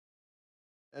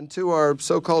And to our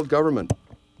so-called government,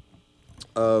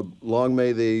 long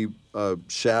may they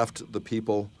shaft the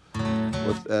people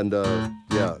with, and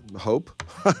hope.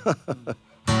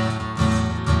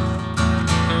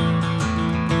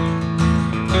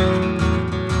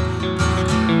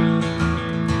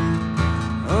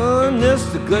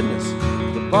 Honest to goodness,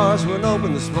 the bars weren't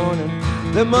open this morning.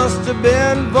 They must have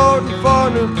been voting for a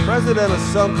new president or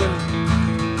something.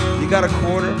 You got a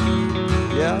quarter?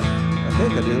 Yeah, I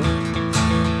think I do.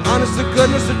 Honest to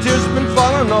goodness, the tears been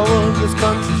falling over this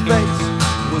country's face.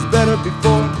 It was better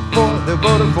before they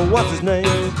voted for what's his name.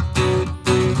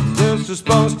 This was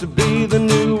supposed to be the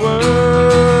new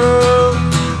world.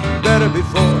 Better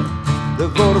before they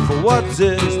voted for what's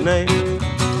his name.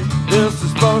 This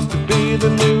is supposed to be the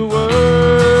new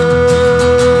world.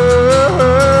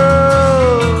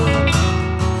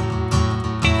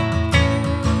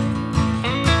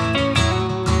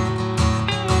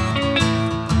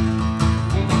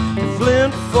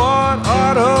 Flint, Ford,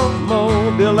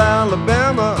 Automobile,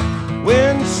 Alabama,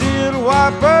 windshield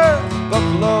wipers,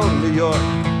 Buffalo, New York,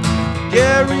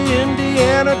 Gary,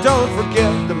 Indiana, don't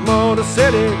forget the Motor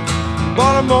City,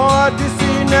 Baltimore,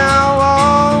 D.C. Now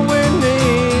all we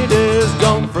need is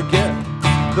don't forget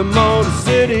the Motor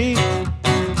City.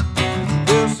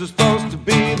 This is supposed to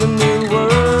be the new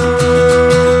world.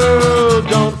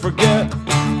 Don't forget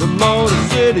the Motor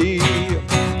City.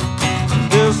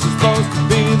 This is supposed to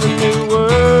be the new world.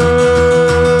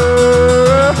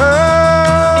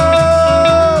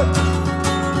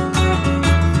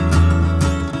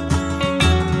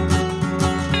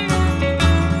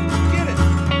 Get it.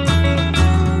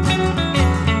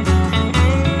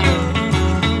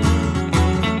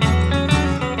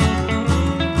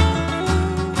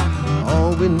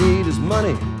 All we need is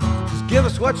money. Just give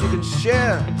us what you can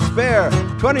spare.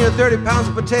 20 or 30 pounds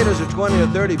of potatoes or 20 or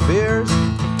 30 beers.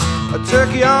 A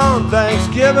turkey on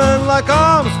Thanksgiving like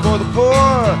alms for the poor.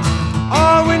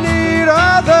 All we need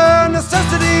are the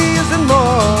necessities and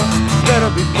more.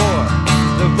 Better before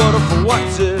they voted for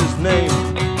what's his name.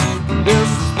 This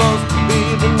is supposed to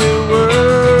be the new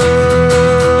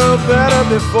world. Better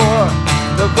before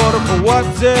they voted for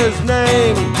what's his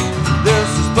name. This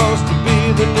is supposed to be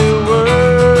the new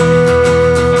world.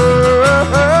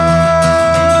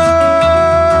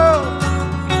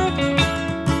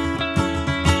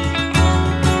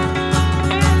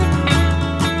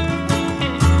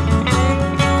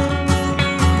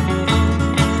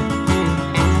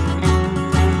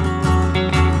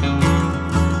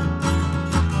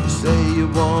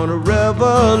 A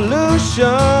revolution,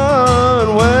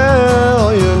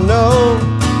 well, you know,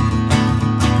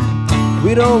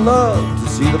 we don't love to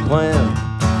see the plan.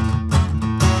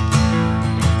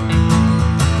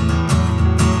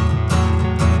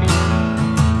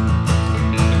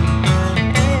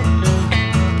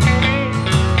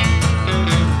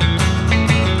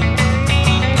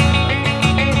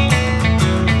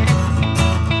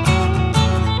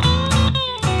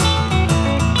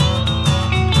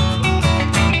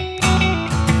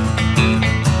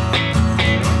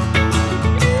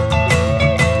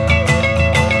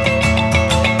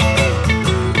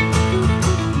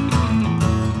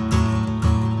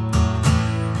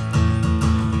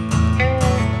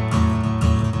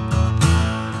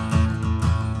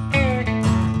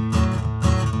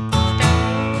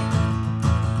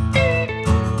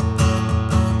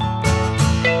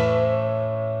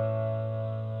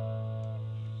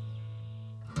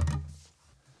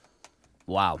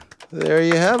 Wow. There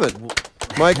you have it.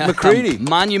 Mike McCready.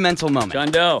 Monumental moment.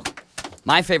 John Doe.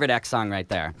 My favorite X song right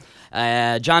there.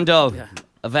 John Doe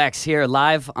of X here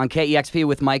live on KEXP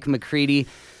with Mike McCready.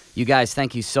 You guys,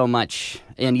 thank you so much.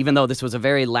 And even though this was a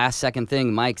very last-second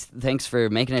thing, Mike, thanks for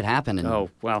making it happen and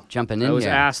jumping in here. I was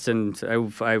asked, and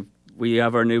we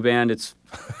have our new band. It's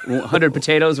 100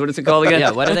 Potatoes. What is it called again?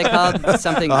 Yeah, what are they called?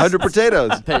 Something. 100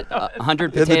 potatoes.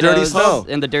 100 potatoes. In the dirty snow.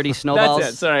 In the dirty snowballs.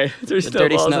 That's it. Sorry. There's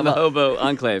snowballs in the hobo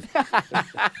enclave.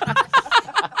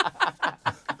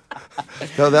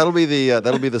 No, that'll be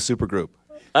the super group.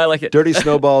 I like it. Dirty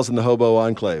Snowballs in the Hobo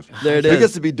Enclave. There it It is.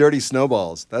 gets to be Dirty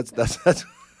Snowballs. That's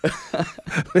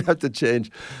we have to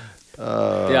change.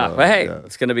 But hey,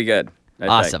 it's gonna be good. I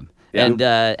Awesome. think. Yeah. And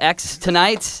X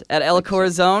tonight at El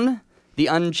Corazon. The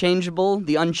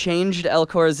unchanged El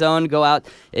Corazon. Go out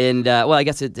and, I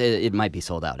guess it might be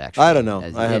sold out, actually. I don't know.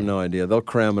 I have no idea. They'll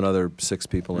cram another 6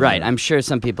 people in. Right. there. I'm sure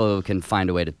some people can find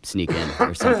a way to sneak in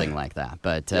or something like that.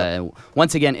 But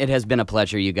once again, it has been a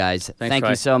pleasure, you guys. Thank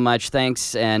you so much.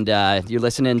 Thanks. And you're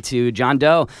listening to John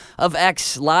Doe of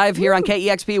X live here on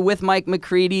KEXP with Mike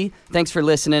McCready. Thanks for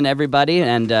listening, everybody.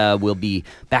 And we'll be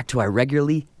back to our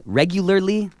regularly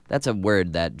Regularly? That's a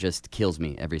word that just kills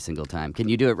me every single time. Can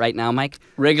you do it right now, Mike?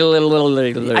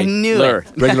 Regularly. I knew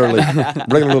it.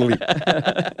 Regularly.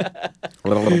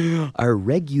 Our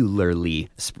regularly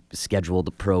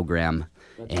scheduled program.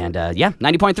 And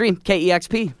 90.3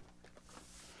 KEXP.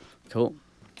 Cool.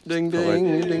 Ding,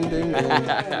 ding, ding, ding.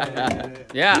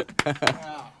 Yeah.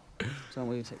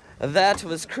 That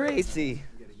was crazy.